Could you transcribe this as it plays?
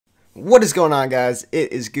What is going on, guys?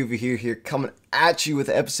 It is Goofy here coming at you with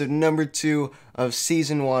episode number 2 of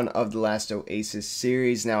season 1 of the last Oasis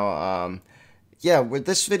series. Now,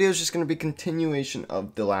 this video is just going to be continuation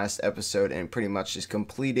of the last episode and pretty much just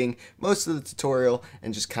completing most of the tutorial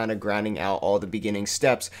and just kind of grinding out all the beginning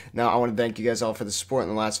steps. Now, I want to thank you guys all for the support in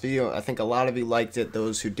the last video. I think a lot of you liked it.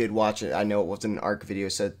 Those who did watch it, I know it wasn't an ARC video,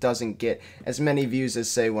 so it doesn't get as many views as,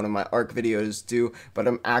 say, one of my ARC videos do, but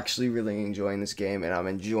I'm actually really enjoying this game, and I'm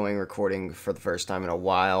enjoying recording for the first time in a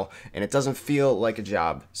while, and it doesn't feel like a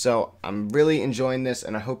job. So, I'm really enjoying this,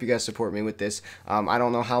 and I hope you guys support me with this. I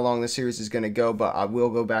don't know how long this series is going to go, but I will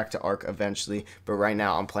go back to ARC eventually. But right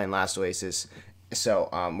now I'm playing Last Oasis, so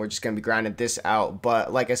we're just gonna be grinding this out.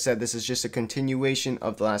 But like I said, this is just a continuation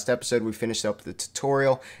of the last episode. We finished up the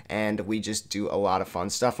tutorial and we just do a lot of fun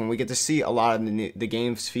stuff, and we get to see a lot of the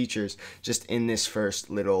game's features just in this first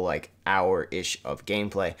little like hour-ish of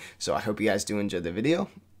gameplay. So I hope you guys do enjoy the video,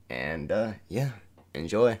 and yeah,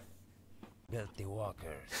 enjoy. Built the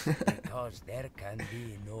walkers because there can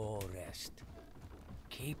be no rest.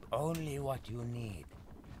 Keep only what you need.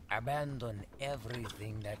 Abandon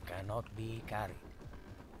everything that cannot be carried.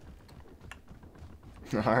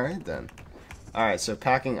 Alright then. Alright, so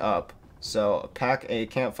packing up. So pack a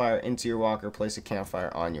campfire into your walker, place a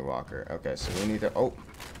campfire on your walker. Okay, so we need to... Oh!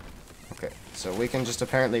 Okay, so we can just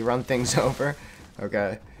apparently run things over.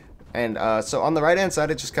 Okay. And so on the right hand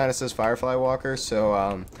side it just kind of says Firefly Walker,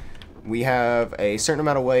 so we have a certain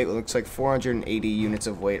amount of weight. It looks like 480 units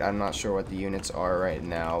of weight. I'm not sure what the units are right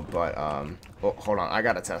now, but oh, hold on. I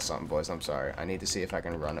gotta test something, boys. I'm sorry. I need to see if I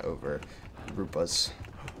can run over Rupa's.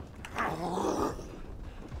 Oh,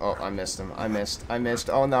 I missed him. I missed.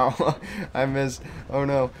 Oh no. I missed. Oh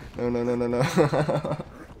no. No.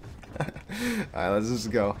 Alright, let's just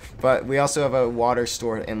go. But we also have a water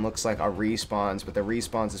stored and looks like our respawns, but the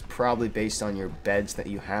respawns is probably based on your beds that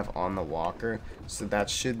you have on the walker, so that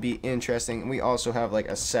should be interesting. We also have like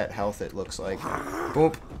a set health, it looks like.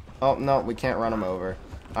 Boop. Oh no, we can't run him over.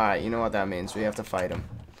 Alright, you know what that means. We have to fight him.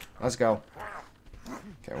 Let's go.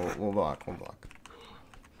 Okay, we'll block.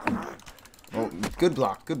 Oh, good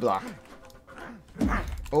block.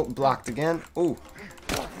 Oh, blocked again. Ooh.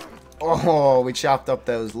 Oh, we chopped up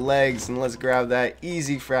those legs, and let's grab that.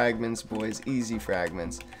 Easy fragments, boys. Easy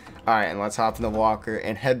fragments. Alright, and let's hop in the walker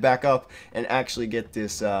and head back up and actually get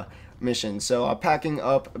this mission. So, pack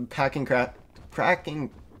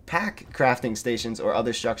crafting stations or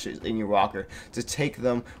other structures in your walker to take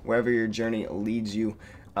them wherever your journey leads you.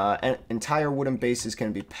 And entire wooden bases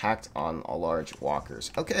can be packed on large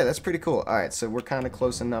walkers. Okay, that's pretty cool. Alright, so we're kind of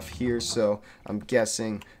close enough here, so I'm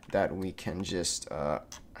guessing that we can just...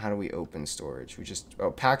 how do we open storage? We just... Oh,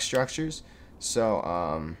 pack structures.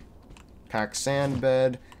 So, pack sand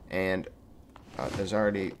bed, and there's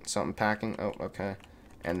already something packing. Oh, okay.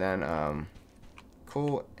 And then,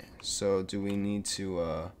 cool. So, do we need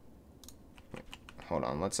to, wait, hold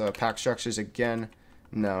on. Let's, pack structures again.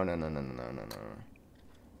 No.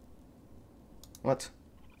 What?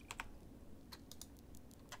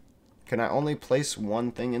 Can I only place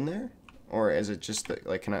one thing in there? Or is it just,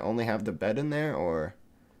 like, can I only have the bed in there, or...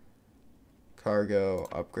 Cargo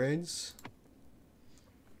upgrades?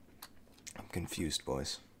 I'm confused,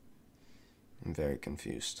 boys. I'm very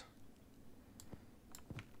confused.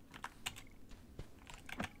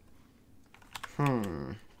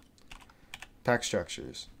 Pack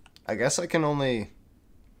structures. I guess I can only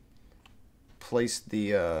place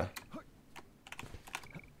the,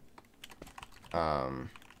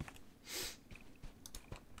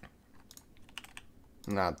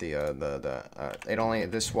 not the,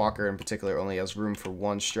 this walker in particular only has room for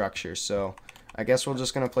one structure, so I guess we're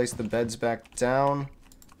just gonna place the beds back down,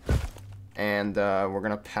 and we're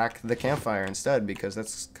gonna pack the campfire instead, because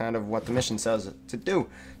that's kind of what the mission says to do.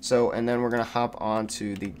 So, and then we're gonna hop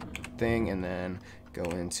onto the thing and then go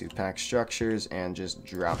into pack structures and just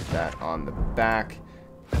drop that on the back.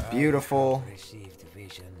 Beautiful. Received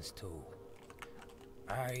visions too.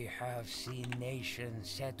 I have seen nations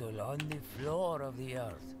settle on the floor of the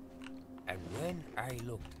earth, and when I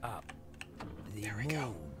looked up, the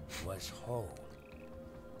moon was whole.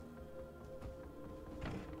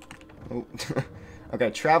 Oh. Okay,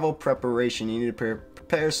 travel preparation. You need to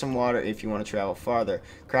prepare some water if you want to travel farther.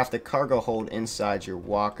 Craft a cargo hold inside your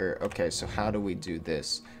walker. Okay, so how do we do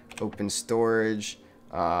this? Open storage.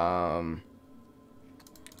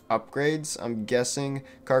 Upgrades, I'm guessing.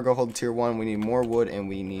 Cargo hold tier 1, we need more wood and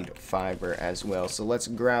we need fiber as well. So let's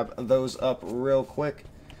grab those up real quick,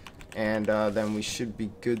 and then we should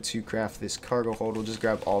be good to craft this cargo hold. We'll just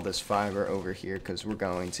grab all this fiber over here because we're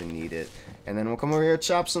going to need it, and then we'll come over here,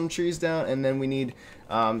 chop some trees down, and then we need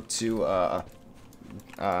to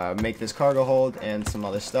make this cargo hold and some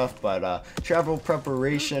other stuff. But travel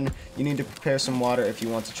preparation, you need to prepare some water if you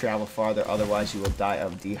want to travel farther, otherwise you will die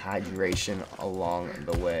of dehydration along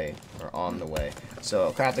the way, or on the way.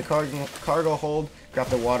 So craft the cargo hold,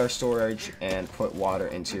 craft the water storage, and put water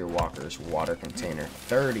into your walker's water container.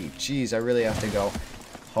 30, jeez, I really have to go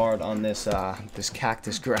hard on this this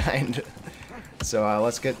cactus grind. So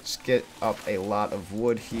let's get up a lot of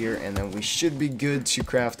wood here, and then we should be good to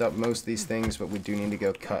craft up most of these things, but we do need to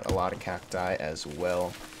go cut a lot of cacti as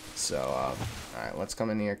well. So alright, let's come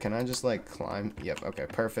in here. Can I just like climb? Yep, okay,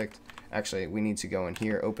 perfect. Actually, we need to go in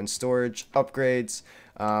here, open storage, upgrades.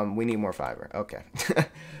 We need more fiber. Okay.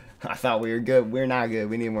 I thought we were good. We're not good.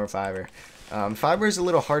 We need more fiber. Fiber is a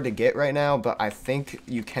little hard to get right now, but I think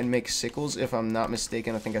you can make sickles, if I'm not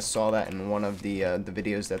mistaken. I think I saw that in one of the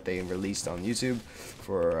videos that they released on YouTube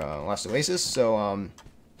for Last Oasis. So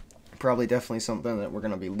probably definitely something that we're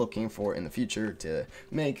going to be looking for in the future to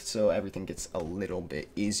make, so everything gets a little bit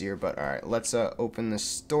easier. But alright, let's open the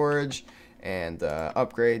storage and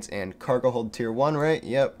upgrades and cargo hold tier 1, right?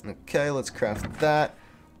 Yep. Okay, let's craft that.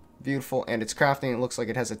 Beautiful, and it's crafting. It looks like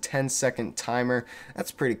it has a 10-second timer.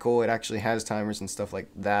 That's pretty cool. It actually has timers and stuff like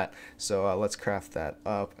that. So let's craft that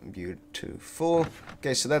up. Beautiful.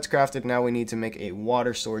 Okay, so that's crafted. Now we need to make a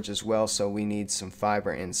water storage as well. So we need some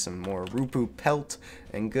fiber and some more Rupa pelt.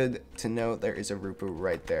 And good to know there is a Rupa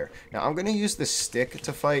right there. Now I'm gonna use the stick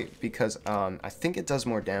to fight because I think it does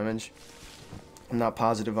more damage. I'm not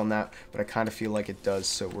positive on that, but I kind of feel like it does.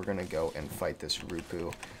 So we're gonna go and fight this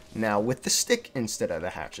Rupa now with the stick instead of the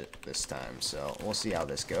hatchet this time. So we'll see how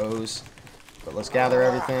this goes. But let's gather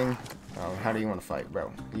everything. How do you want to fight,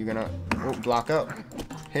 bro? You gonna block up,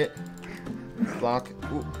 hit, block.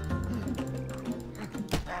 Ooh.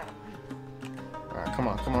 Alright, come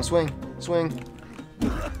on, swing.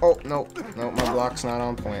 Oh, no, my block's not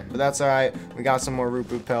on point. But that's alright. We got some more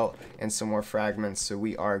Rupa pelt and some more fragments, so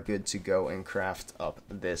we are good to go and craft up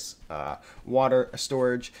this water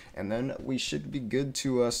storage. And then we should be good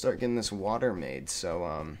to start getting this water made.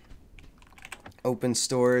 So, open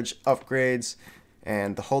storage, upgrades,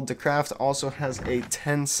 and the hold to craft also has a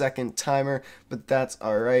 10-second timer, but that's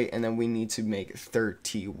alright. And then we need to make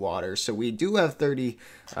 30 water. So we do have 30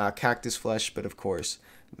 cactus flesh, but of course,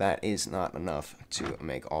 that is not enough to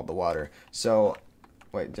make all the water. So,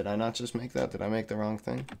 wait, did I not just make that? Did I make the wrong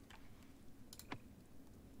thing?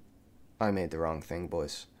 I made the wrong thing,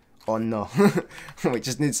 boys. Oh no. We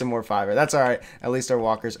just need some more fiber. That's alright. At least our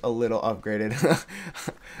walker's a little upgraded.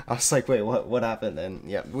 I was like, wait, what happened? And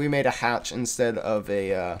yeah, we made a hatch instead of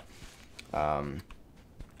a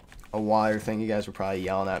water thing. You guys were probably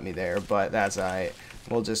yelling at me there, but that's alright.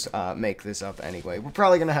 We'll just make this up anyway. We're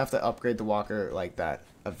probably going to have to upgrade the walker like that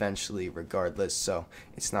eventually regardless, so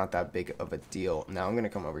it's not that big of a deal. Now I'm going to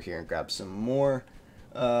come over here and grab some more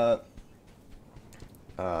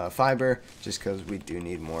fiber, just because we do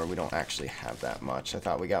need more. We don't actually have that much. I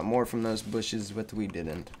thought we got more from those bushes, but we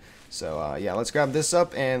didn't. So yeah, let's grab this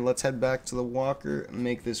up and let's head back to the walker,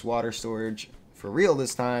 make this water storage for real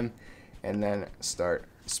this time, and then start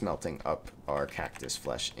smelting up our cactus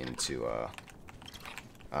flesh into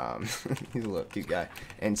he's a little cute guy,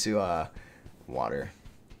 into water.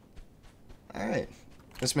 Alright,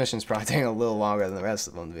 this mission's probably taking a little longer than the rest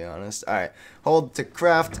of them, to be honest. Alright, hold to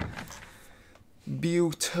craft.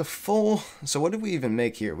 Beautiful. So what did we even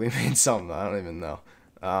make here? We made something, I don't even know.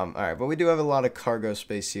 Alright, but we do have a lot of cargo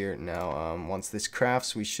space here now. Once this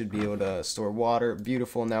crafts, we should be able to store water.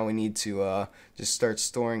 Beautiful. Now we need to just start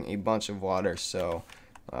storing a bunch of water. So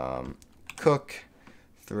cook,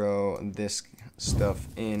 throw this stuff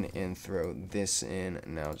in, and throw this in.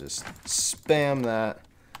 Now just spam that.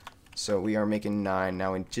 So we are making 9.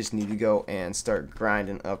 Now we just need to go and start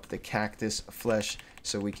grinding up the cactus flesh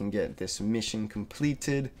so we can get this mission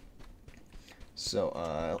completed.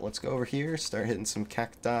 So let's go over here, start hitting some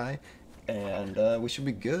cacti, and we should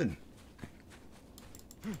be good.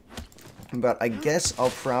 But I guess I'll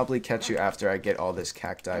probably catch you after I get all this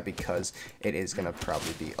cacti, because it is going to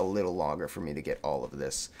probably be a little longer for me to get all of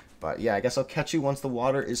this. But yeah, I guess I'll catch you once the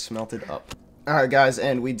water is smelted up. Alright guys,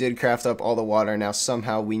 and we did craft up all the water. Now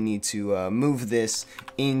somehow we need to move this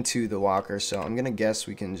into the walker. So I'm going to guess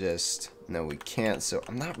we can just... No, we can't. So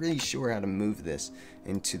I'm not really sure how to move this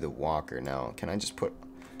into the walker. Now, can I just put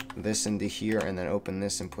this into here and then open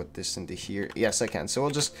this and put this into here? Yes, I can. So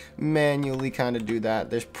we'll just manually kind of do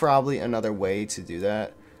that. There's probably another way to do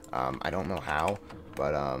that. I don't know how,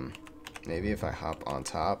 but maybe if I hop on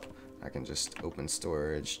top, I can just open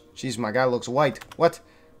storage. Jeez, my guy looks white. What?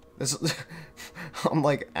 This is I'm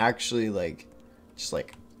like actually like just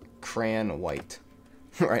like crayon white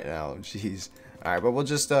right now. Jeez. Alright, but we'll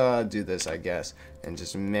just do this, I guess, and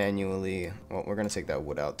just manually, well, we're gonna take that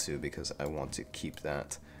wood out too because I want to keep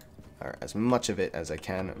that, or as much of it as I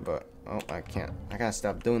can, but, oh, I can't. I gotta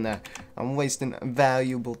stop doing that. I'm wasting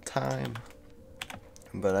valuable time.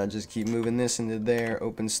 But I just keep moving this into there,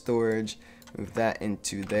 open storage, move that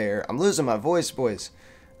into there. I'm losing my voice, boys.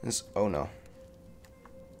 This, oh no.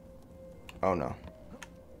 Oh no.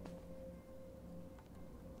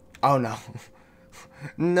 Oh no.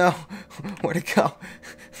 No. Where'd it go?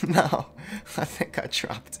 No. I think I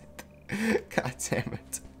dropped it. God damn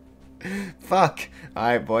it. Fuck.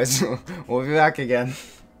 Alright, boys. We'll be back again.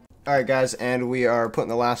 Alright, guys, and we are putting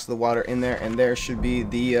the last of the water in there, and there should be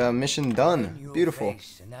the mission done. Beautiful.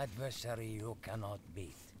 Face an adversary you cannot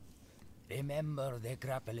beat. Remember the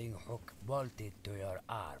grappling hook bolted to your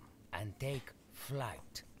arm, and take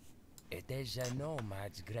flight. It is a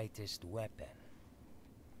nomad's greatest weapon.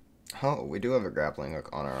 Oh, we do have a grappling hook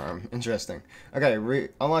on our arm. Interesting. Okay,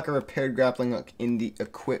 unlock a repaired grappling hook in the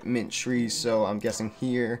equipment tree. So I'm guessing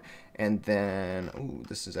here, and then, ooh,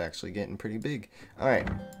 this is actually getting pretty big. All right,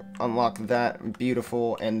 unlock that.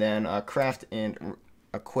 Beautiful, and then craft and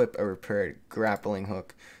equip a repaired grappling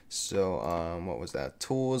hook. So what was that?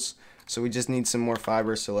 Tools. So we just need some more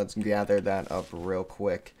fiber. So let's gather that up real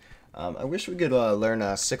quick. I wish we could learn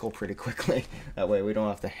a sickle pretty quickly. That way we don't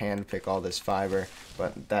have to hand pick all this fiber.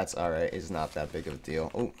 But that's alright. It's not that big of a deal.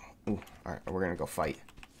 Oh, ooh. Alright, we're gonna go fight.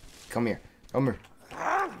 Come here. Come here.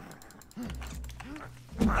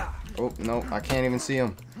 Oh, no. I can't even see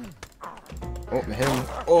him. Oh, hit him.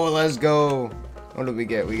 Oh, let's go. What did we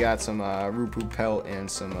get? We got some Rupa pelt and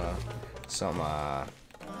some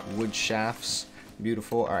wood shafts.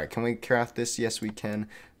 Beautiful. Alright, can we craft this? Yes, we can.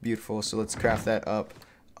 Beautiful. So let's craft that up.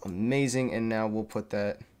 Amazing, and now we'll put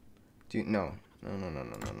that. No. I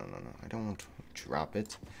don't want to drop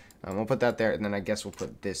it. We'll put that there, and then I guess we'll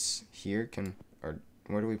put this here. Or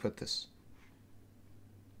where do we put this?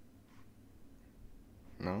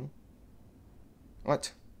 No.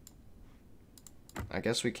 What? I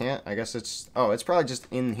guess we can't. I guess it's. Oh, it's probably just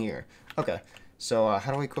in here. Okay. So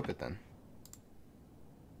how do we equip it then?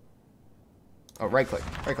 Oh, right click.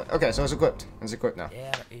 Right click. Okay, so it's equipped. It's equipped now.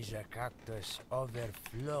 There is a cactus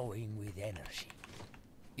overflowing with energy.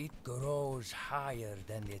 It grows higher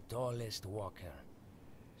than the tallest walker.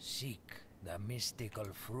 Seek the mystical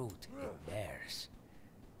fruit it bears.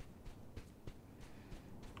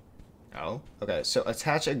 Oh, okay. So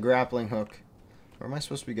attach a grappling hook. Where am I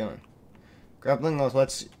supposed to be going? Grappling hook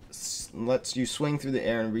lets you swing through the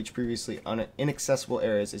air and reach previously inaccessible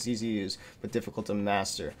areas. It's easy to use, but difficult to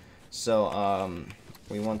master. So,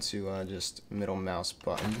 we want to just middle mouse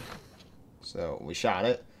button. So, we shot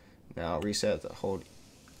it. Now, reset to hold.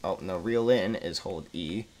 Oh, no, reel in is hold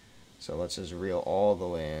E. So, let's just reel all the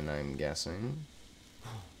way in, I'm guessing.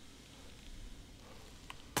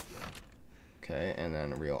 Okay, and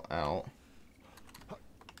then reel out.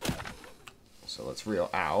 So, let's reel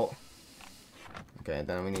out. Okay,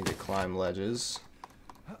 then we need to climb ledges.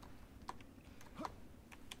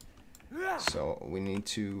 So we need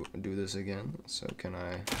to do this again. So can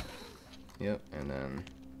I? Yep, and then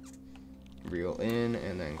reel in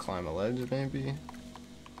and then climb a ledge maybe.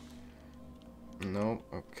 Nope.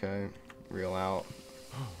 Okay, reel out.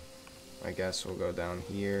 I guess we'll go down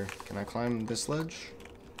here. Can I climb this ledge?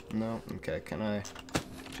 No. Okay. Can I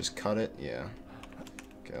just cut it? Yeah.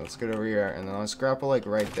 Okay. Let's get over here and then let's grapple like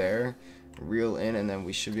right there. Reel in and then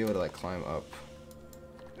we should be able to like climb up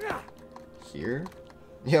here.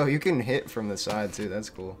 Yo, you can hit from the side too. That's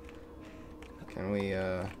cool. Can we,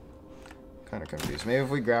 kind of confused. Maybe if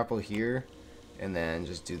we grapple here and then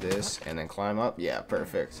just do this and then climb up. Yeah,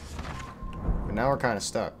 perfect. But now we're kind of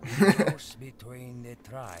stuck. Truce between the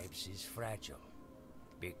tribes is fragile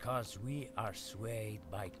because we are swayed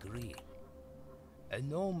by greed. A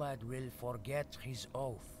nomad will forget his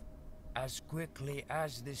oath as quickly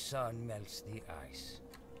as the sun melts the ice.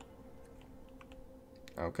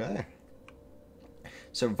 Okay.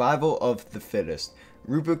 Survival of the fittest.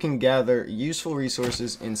 Rupa can gather useful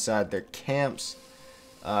resources inside their camps.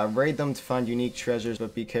 Raid them to find unique treasures,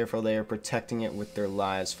 but be careful they are protecting it with their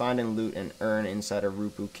lives. Find and loot and earn inside a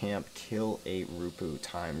Rupa camp. Kill a Rupa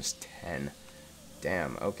times 10.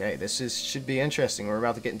 Damn, okay, should be interesting. We're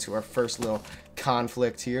about to get into our first little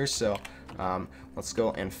conflict here, so let's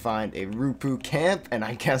go and find a Rupa camp, and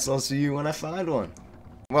I guess I'll see you when I find one.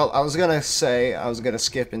 Well, I was gonna say I was gonna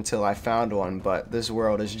skip until I found one, but this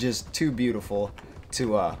world is just too beautiful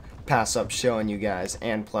to pass up showing you guys,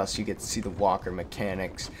 and plus you get to see the walker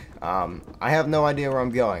mechanics. I have no idea where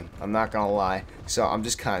I'm going, I'm not gonna lie, so I'm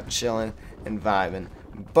just kind of chilling and vibing,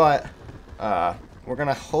 but we're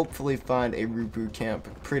gonna hopefully find a Rupa camp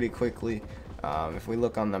pretty quickly. If we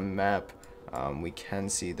look on the map, we can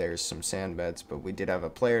see there's some sand beds, but we did have a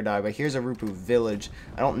player die. But here's a Rupu village.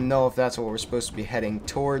 I don't know if that's what we're supposed to be heading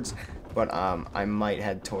towards, but I might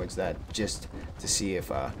head towards that just to see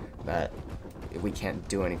if if we can't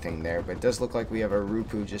do anything there. But it does look like we have a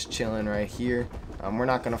Rupu just chilling right here. We're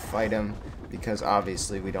not gonna fight him because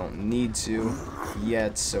obviously we don't need to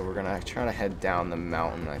yet, so we're gonna try to head down the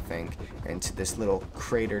mountain, I think, into this little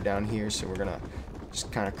crater down here. So we're gonna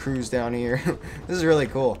just kind of cruise down here. This is really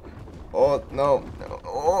cool. Oh no, no.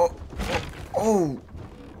 Oh,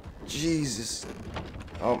 Jesus.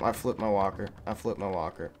 Oh, I flipped my walker.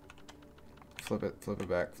 Flip it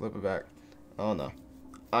back. Oh no.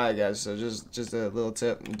 Alright guys, so just a little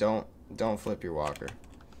tip, don't flip your walker.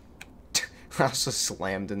 I also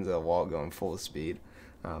slammed into the wall going full speed.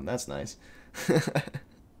 That's nice.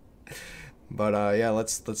 But yeah,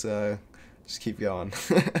 let's just keep going.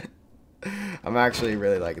 I'm actually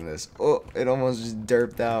really liking this. Oh, it almost just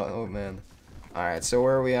derped out. Oh man. Alright, so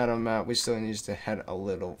where are we at on the map? We still need to head a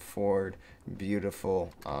little forward.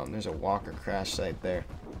 Beautiful. There's a walker crash site there.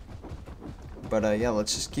 But yeah,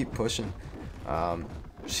 let's just keep pushing.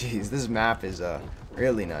 Jeez, this map is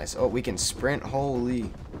really nice. Oh, we can sprint.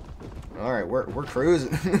 Holy. Alright, we're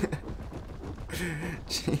cruising.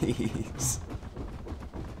 Jeez.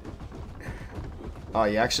 Oh,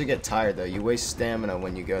 you actually get tired though. You waste stamina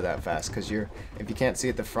when you go that fast because if you can't see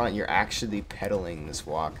at the front, you're actually pedaling this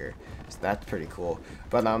walker. So that's pretty cool.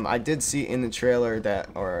 But I did see in the trailer that,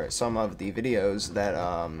 or some of the videos, that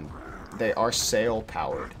they are sail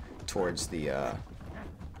powered towards the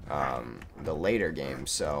later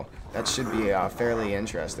games, so that should be fairly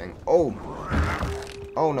interesting.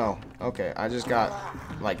 Oh no. Okay, I just got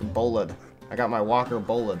like bullied. I got my walker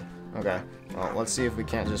bullied. Okay, well, let's see if we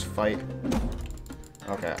can't just fight.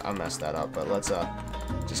 Okay, I messed that up, but let's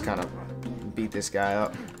just kind of beat this guy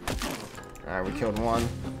up. Alright, we killed one.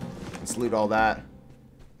 Let's loot all that.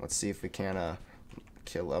 Let's see if we can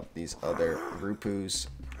kill up these other Rupus.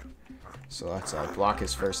 So let's block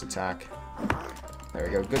his first attack. There we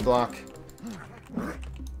go, good block.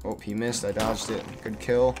 Oh, he missed, I dodged it. Good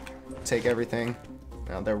kill. Take everything.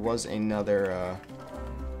 Now there was another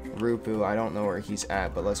Rupu. I don't know where he's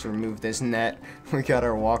at, but let's remove this net. We got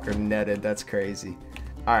our walker netted, that's crazy.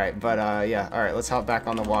 Alright, but yeah, alright, let's hop back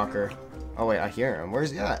on the walker. Oh wait, I hear him.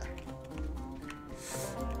 Where's he at?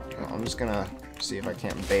 Well, I'm just gonna see if I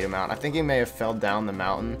can't bait him out. I think he may have fell down the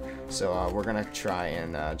mountain, so we're gonna try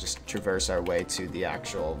and just traverse our way to the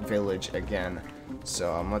actual village again.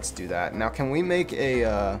 So let's do that. Now, can we make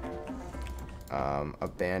a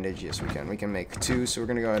bandage? Yes, we can. We can make 2, so we're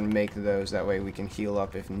gonna go ahead and make those. That way we can heal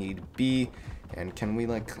up if need be. And can we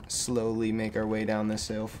like slowly make our way down this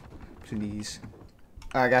hill, please?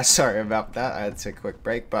 Alright guys, sorry about that. I had to take a quick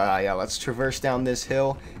break, but yeah, let's traverse down this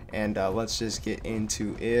hill and let's just get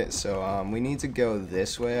into it. So we need to go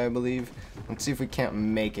this way, I believe. Let's see if we can't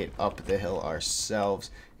make it up the hill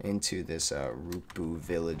ourselves into this Rupu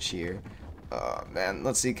village here. Man,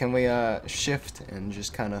 let's see, can we shift and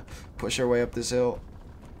just kind of push our way up this hill?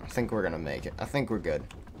 I think we're gonna make it. I think we're good.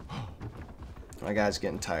 My guy's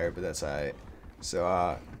getting tired, but that's alright.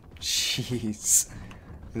 So jeez,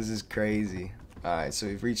 this is crazy. Alright, so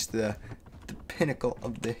we've reached the pinnacle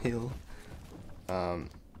of the hill.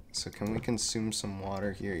 So can we consume some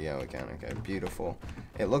water here? Yeah, we can. Okay, beautiful.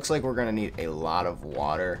 It looks like we're gonna need a lot of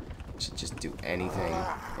water to just do anything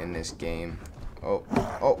in this game.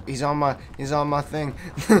 Oh, he's on my thing.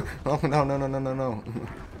 Oh no.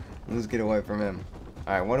 Let's get away from him.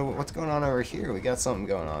 Alright, what's going on over here? We got something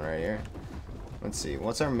going on right here. Let's see,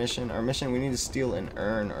 what's our mission? Our mission, we need to steal an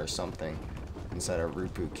urn or something inside our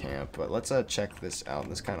Rupu camp, but let's check this out.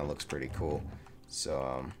 This kind of looks pretty cool.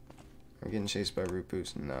 So we're getting chased by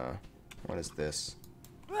Rupus. Nah. What is this?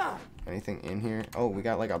 Anything in here? Oh, we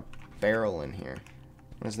got like a barrel in here.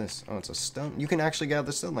 What is this? Oh, it's a stone. You can actually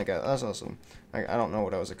gather stone like that. That's awesome. I don't know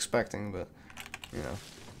what I was expecting, but you know.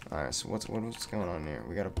 All right. So what's going on here?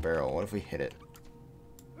 We got a barrel. What if we hit it?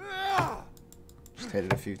 Just hit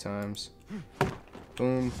it a few times.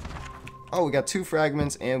 Boom. Oh, we got 2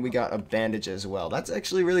 fragments and we got a bandage as well. That's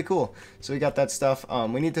actually really cool. So we got that stuff.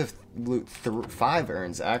 We need to loot 5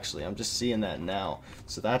 urns actually. I'm just seeing that now.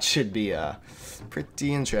 So that should be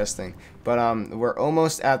pretty interesting. But we're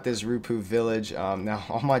almost at this Rupu village. Now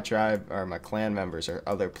all my tribe or my clan members are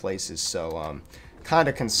other places, so kind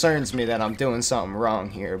of concerns me that I'm doing something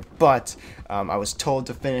wrong here, but I was told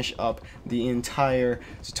to finish up the entire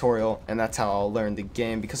tutorial, and that's how I'll learn the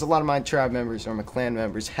game, because a lot of my tribe members or my clan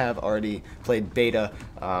members have already played beta,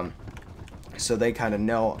 so they kind of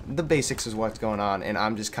know the basics of what's going on, and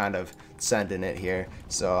I'm just kind of sending it here.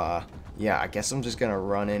 So yeah, I guess I'm just gonna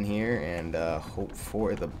run in here and hope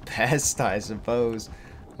for the best, I suppose.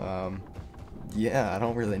 Yeah, I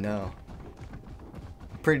don't really know.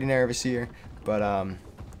 Pretty nervous here, but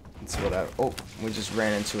it's whatever. Oh, we just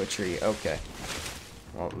ran into a tree. Okay.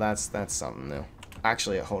 Well, that's something new.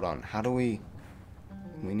 Actually, hold on. How do we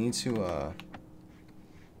need to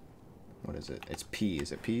what is it? It's P.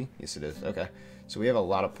 Is it P? Yes, it is. Okay. So we have a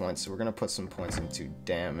lot of points. So we're going to put some points into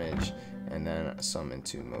damage, and then some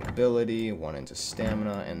into mobility, one into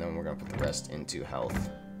stamina, and then we're going to put the rest into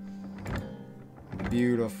health.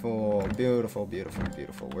 Beautiful, beautiful, beautiful,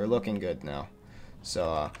 beautiful. We're looking good now.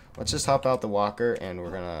 So let's just hop out the walker, and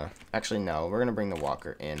we're going to... Actually, no. We're going to bring the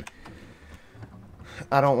walker in.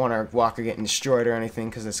 I don't want our walker getting destroyed or anything,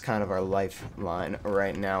 because it's kind of our lifeline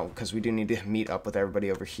right now, because we do need to meet up with everybody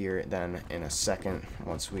over here then in a second,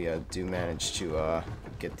 once we do manage to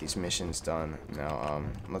get these missions done. Now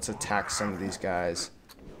let's attack some of these guys.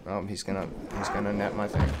 Oh, he's gonna net my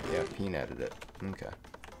thing. Yep, he netted it. Okay,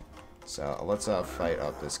 so let's fight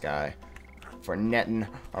up this guy for netting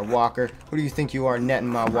our walker. Who do you think you are, netting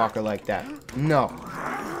my walker like that? No,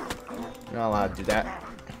 not allowed to do that.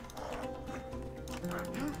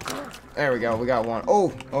 There we go, we got one.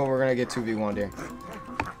 Oh, we're gonna get 2v1 here.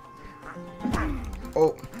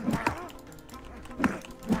 Oh.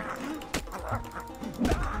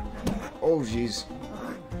 Oh, jeez.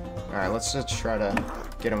 Alright, let's just try to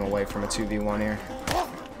get him away from a 2v1 here.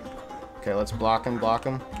 Okay, let's block him, block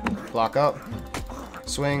him. Block up.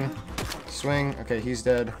 Swing. Swing. Okay, he's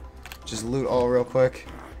dead. Just loot all real quick.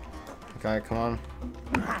 Okay, come on.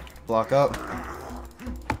 Block up.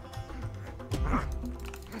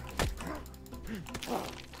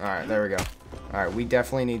 Alright, there we go. Alright, we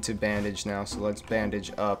definitely need to bandage now, so let's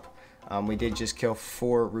bandage up. We did just kill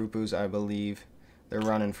 4 Rupus, I believe. They're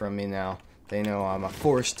running from me now. They know I'm a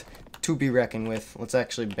force to be reckoned with. Let's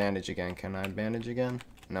actually bandage again. Can I bandage again?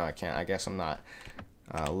 No, I can't. I guess I'm not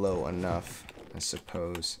low enough, I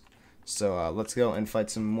suppose. So let's go and fight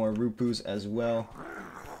some more Rupus as well.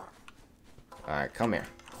 Alright, come here.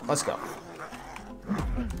 Let's go.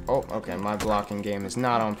 Oh, okay, my blocking game is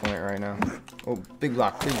not on point right now. Oh, big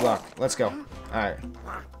block, big block. Let's go. Alright.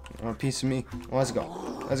 Want a piece of me? Let's go.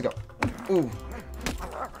 Let's go. Ooh.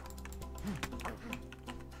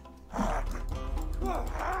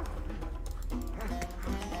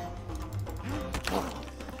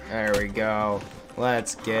 There we go.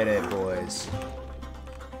 Let's get it, boys.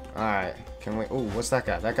 Alright. Can we... Ooh, what's that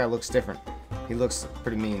guy? That guy looks different. He looks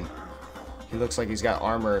pretty mean. He looks like he's got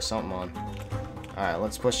armor or something on. Alright,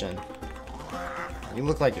 let's push in. You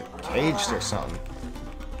look like you're caged or something.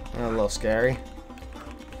 A little scary.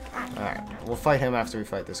 Alright, we'll fight him after we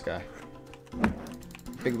fight this guy.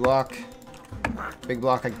 Big block. Big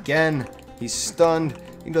block again. He's stunned.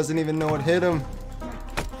 He doesn't even know what hit him.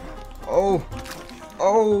 Oh.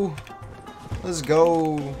 Oh. Let's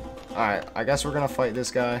go. Alright, I guess we're gonna fight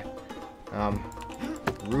this guy.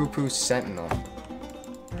 Rupu Sentinel.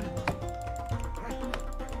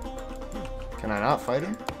 Can I not fight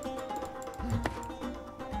him?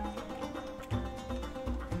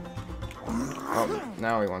 Oh,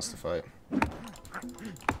 now he wants to fight.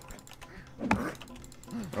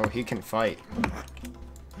 Oh, he can fight.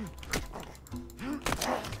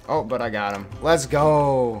 Oh, but I got him. Let's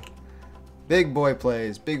go! Big boy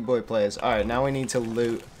plays, big boy plays. Alright, now we need to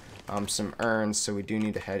loot some urns, so we do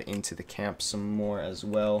need to head into the camp some more as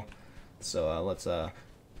well. So let's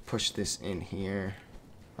push this in here.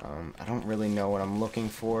 I don't really know what I'm looking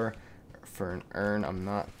for an urn. I'm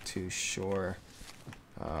not too sure.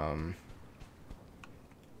 I'm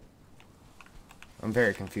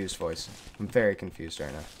very confused, boys. I'm very confused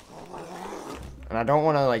right now. And I don't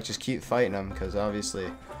want to like just keep fighting them, because obviously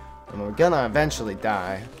we're gonna eventually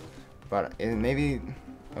die. But maybe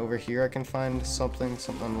over here I can find something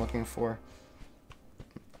I'm looking for.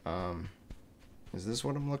 Is this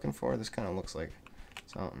what I'm looking for? This kind of looks like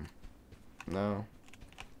something. No.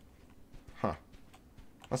 Huh.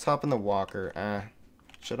 Let's hop in the walker.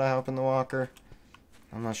 Should I hop in the walker?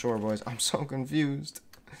 I'm not sure, boys. I'm so confused.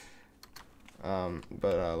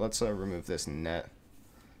 But let's remove this net,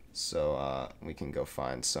 so we can go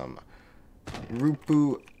find some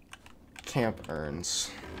Rupu camp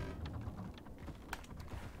urns.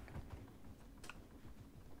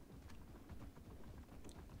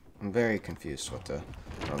 I'm very confused what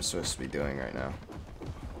I'm supposed to be doing right now.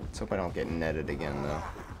 Let's hope I don't get netted again, though.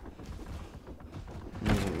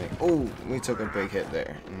 Oh, we took a big hit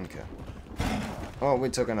there. Okay. Oh, we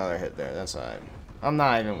took another hit there. That's alright. I'm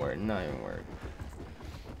not even worried. Not even worried.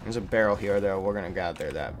 There's a barrel here, though. We're gonna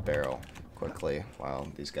gather that barrel quickly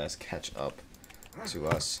while these guys catch up to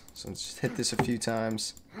us. So let's just hit this a few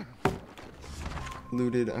times.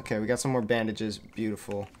 looted. Okay, we got some more bandages.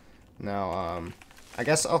 Beautiful. Now, I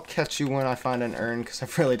guess I'll catch you when I find an urn, because I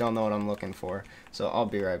really don't know what I'm looking for. So I'll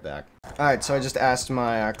be right back. Alright, so I just asked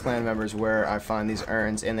my clan members where I find these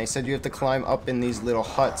urns, and they said you have to climb up in these little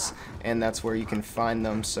huts, and that's where you can find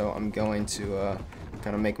them. So I'm going to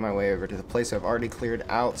kind of make my way over to the place I've already cleared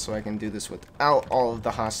out, so I can do this without all of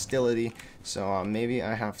the hostility. So maybe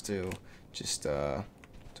I have to just, do I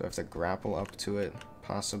have to grapple up to it?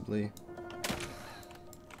 Possibly.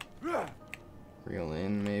 Reel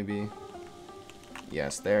in, maybe.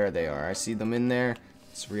 Yes, there they are. I see them in there.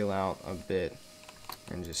 Let's reel out a bit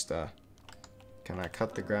and just, can I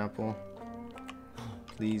cut the grapple?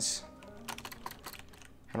 Please.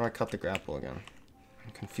 How do I cut the grapple again?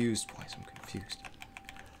 I'm confused, boys. I'm confused.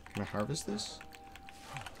 Can I harvest this?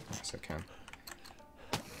 Yes, I can.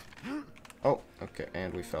 Oh, okay.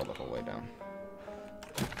 And we fell the whole way down.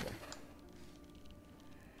 Okay.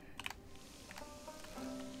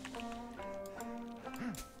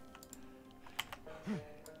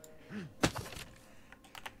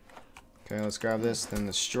 Okay, let's grab this, then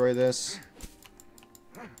destroy this.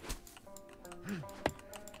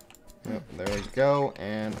 Yep, there we go,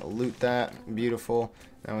 and loot that. Beautiful.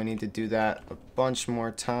 Now we need to do that a bunch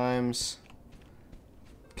more times.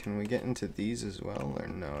 Can we get into these as well, or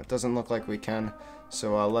no? It doesn't look like we can.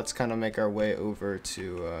 So let's kind of make our way over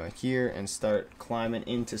to here and start climbing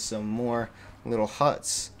into some more little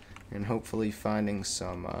huts, and hopefully finding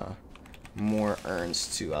some more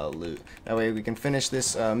urns to loot. That way we can finish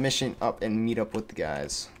this mission up and meet up with the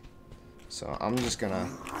guys. So I'm just gonna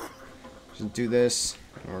do this,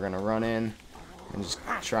 and we're gonna run in and just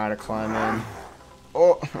try to climb in.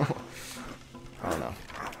 Oh! Oh no.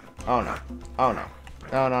 Oh no. Oh no.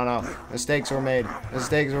 No, no, no. Mistakes were made.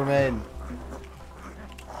 Mistakes were made.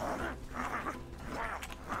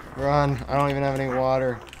 Run. I don't even have any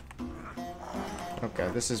water. Okay,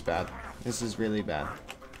 this is bad. This is really bad.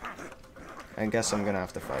 I guess I'm gonna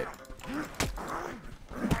have to fight.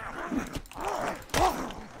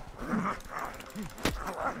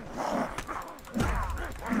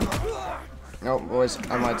 No, boys,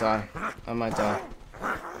 I might die. I might die.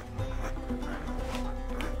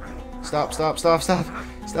 Stop, stop, stop, stop.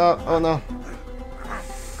 Stop. Oh no.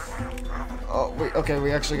 Oh, okay,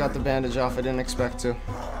 we actually got the bandage off. I didn't expect to.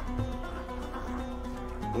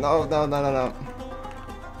 No, no, no, no, no.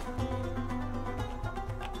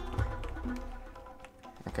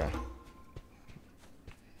 Okay.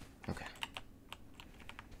 Okay.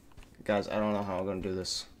 Guys, I don't know how I'm gonna do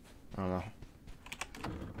this. I don't know.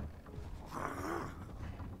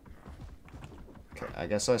 Okay, I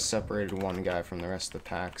guess I separated one guy from the rest of the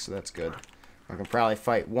pack, so that's good. I can probably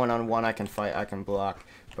fight one-on-one. I can fight, I can block,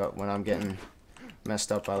 but when I'm getting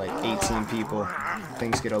messed up by like 18 people,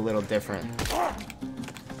 things get a little different.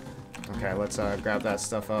 Okay, let's grab that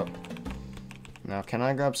stuff up. Now, can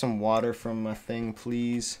I grab some water from my thing,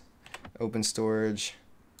 please? Open storage.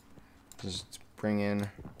 Just bring in.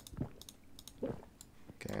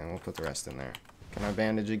 Okay, and we'll put the rest in there. Can I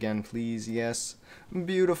bandage again, please? Yes.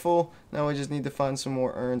 Beautiful. Now we just need to find some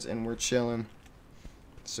more urns, and we're chilling.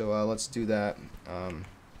 So let's do that.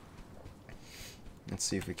 Let's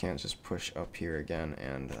see if we can't just push up here again,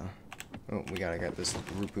 and oh, we gotta get this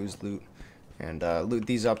Rupa's loot. And loot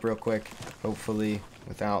these up real quick, hopefully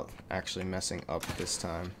without actually messing up this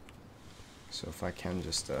time. So if I can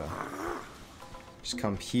just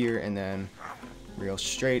come here and then reel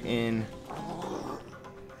straight in,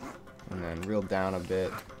 and then reel down a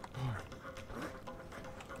bit.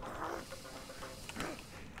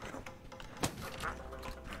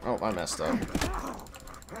 Oh, I messed up.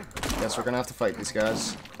 Guess we're gonna have to fight these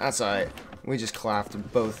guys. That's alright. We just clapped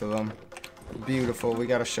both of them. Beautiful. We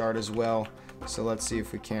got a shard as well. So let's see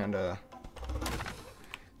if we can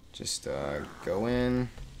just go in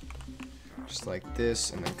just like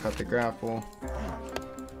this, and then cut the grapple,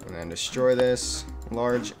 and then destroy this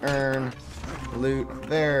large urn. Loot.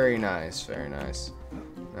 Very nice, very nice.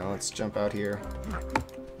 Now let's jump out here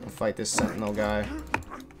and fight this sentinel guy.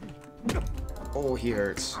 Oh, he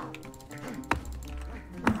hurts.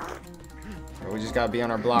 We just gotta be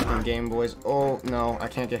on our blocking game, boys. Oh no, I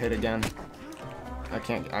can't get hit again.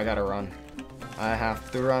 I gotta run. I have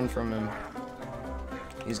to run from him.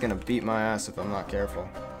 He's gonna beat my ass if I'm not careful.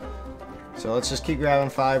 So let's just keep grabbing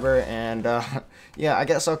fiber, and yeah, I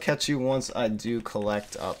guess I'll catch you once I do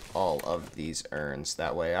collect up all of these urns.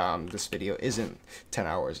 That way, this video isn't 10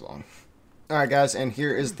 hours long. Alright guys, and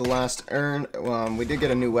here is the last urn. We did get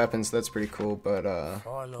a new weapon, so that's pretty cool, but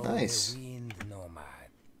nice. The wind, nomad.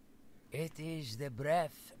 It is the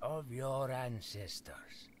breath of your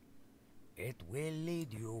ancestors. It will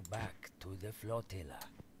lead you back to the flotilla.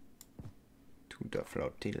 To to the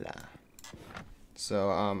flotilla. So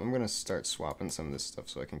I'm gonna start swapping some of this stuff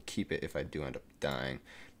so I can keep it if I do end up dying.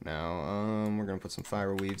 Now we're gonna put some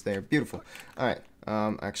fire weaves there. Beautiful. All right.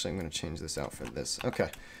 Actually, I'm gonna change this out for this. Okay.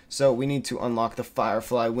 So we need to unlock the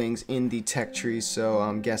firefly wings in the tech tree. So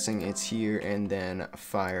I'm guessing it's here, and then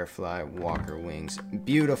firefly walker wings.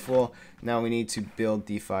 Beautiful. Now we need to build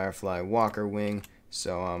the firefly walker wing.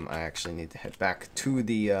 So I actually need to head back to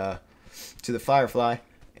the firefly,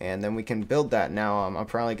 and then we can build that. Now I'm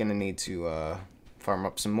probably gonna need to farm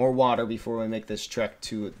up some more water before we make this trek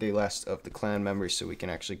to the rest of the clan members, so we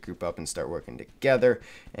can actually group up and start working together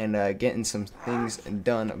and getting some things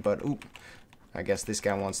done. But oop, I guess this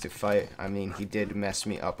guy wants to fight. I mean, he did mess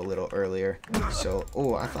me up a little earlier. So,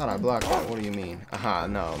 oh, I thought I blocked that. What do you mean? Aha,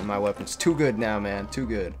 no, my weapon's too good now, man, too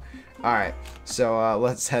good. Alright, so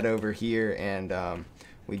let's head over here, and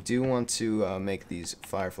we do want to make these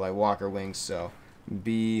firefly walker wings. So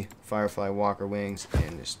B firefly walker wings,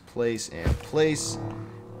 and just place and place.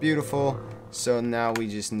 Beautiful. So now we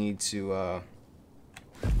just need to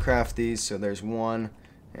craft these. So there's one,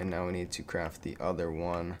 and now we need to craft the other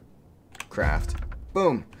one. Craft.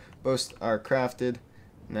 Boom. Both are crafted.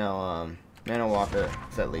 Now Mana Walker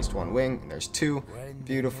with at least one wing. There's two.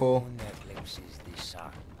 Beautiful. When the moon eclipses the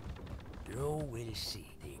sun, you will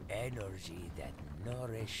see the energy that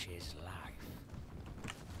nourishes life.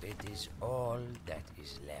 It is all that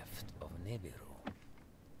is left of Nibiru.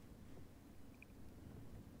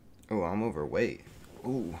 Oh, I'm overweight.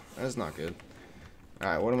 Ooh, that's not good.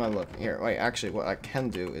 Alright, what am I looking here? Wait, actually, what I can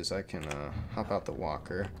do is I can hop out the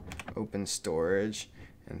walker, open storage,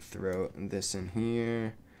 and throw this in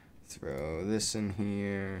here. Throw this in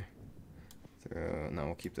here. No,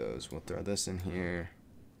 we'll keep those. We'll throw this in here.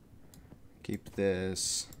 Keep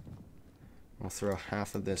this. We'll throw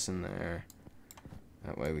half of this in there.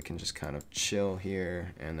 That way we can just kind of chill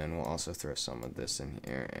here, and then we'll also throw some of this in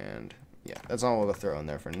here, and yeah, that's all we'll throw in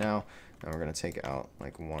there for now. Now we're going to take out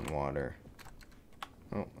like one water.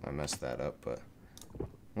 Oh, I messed that up, but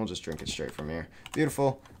we'll just drink it straight from here.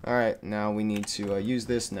 Beautiful. Alright, now we need to use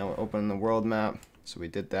this. Now we're opening the world map, so we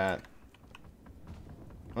did that.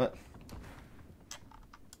 What?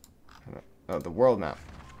 Oh, the world map.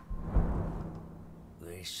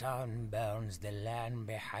 The sun burns the land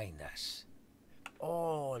behind us.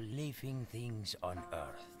 All living things on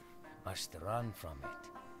Earth must run from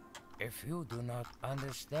it. If you do not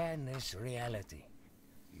understand this reality,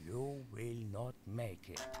 you will not make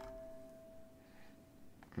it.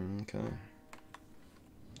 Okay.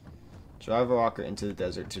 Drive a walker into the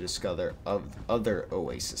desert to discover other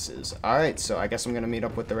oases. Alright, so I guess I'm going to meet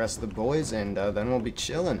up with the rest of the boys, and then we'll be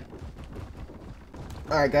chilling.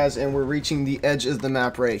 Alright guys, and we're reaching the edge of the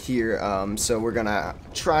map right here, so we're gonna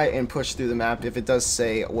try and push through the map. If it does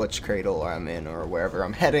say which cradle I'm in or wherever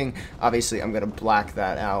I'm heading, obviously I'm gonna black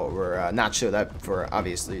that out, or not show that for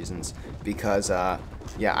obvious reasons, because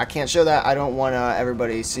yeah, I can't show that. I don't want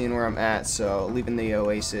everybody seeing where I'm at, so leaving the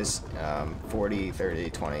Oasis, 40, 30,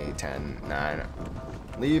 20, 10, 9,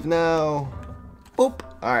 leave now. Boop.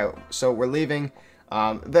 Alright, so we're leaving.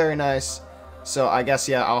 Very nice. So I guess,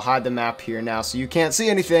 yeah, I'll hide the map here now so you can't see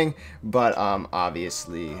anything, but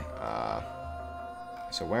obviously,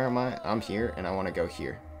 so where am I? I'm here, and I want to go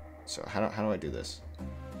here. So how do I do this?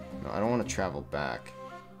 No, I don't want to travel back.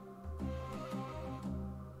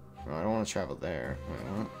 No, I don't want to travel there.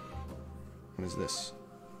 Wait, what? What is this?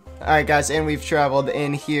 Alright guys, and we've traveled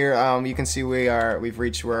in here. You can see we've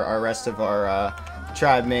reached where our rest of our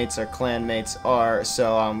tribe mates, our clan mates are.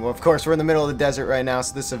 So well, of course we're in the middle of the desert right now,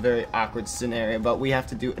 so this is a very awkward scenario, but we have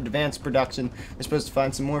to do advanced production. We're supposed to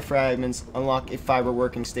find some more fragments, unlock a fiber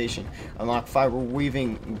working station, unlock fiber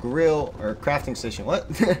weaving grill or crafting station, what?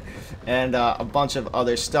 And a bunch of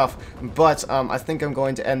other stuff. But I think I'm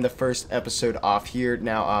going to end the first episode off here.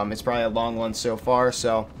 Now it's probably a long one so far,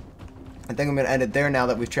 so I think I'm going to end it there now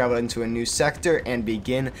that we've traveled into a new sector, and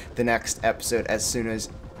begin the next episode as soon as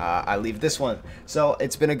I leave this one. So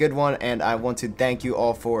it's been a good one, and I want to thank you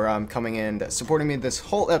all for coming and supporting me this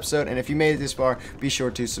whole episode. And if you made it this far, be sure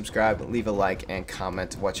to subscribe, leave a like, and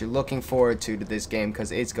comment what you're looking forward to this game,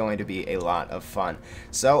 because it's going to be a lot of fun.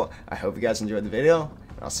 So I hope you guys enjoyed the video,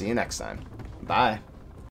 and I'll see you next time. Bye.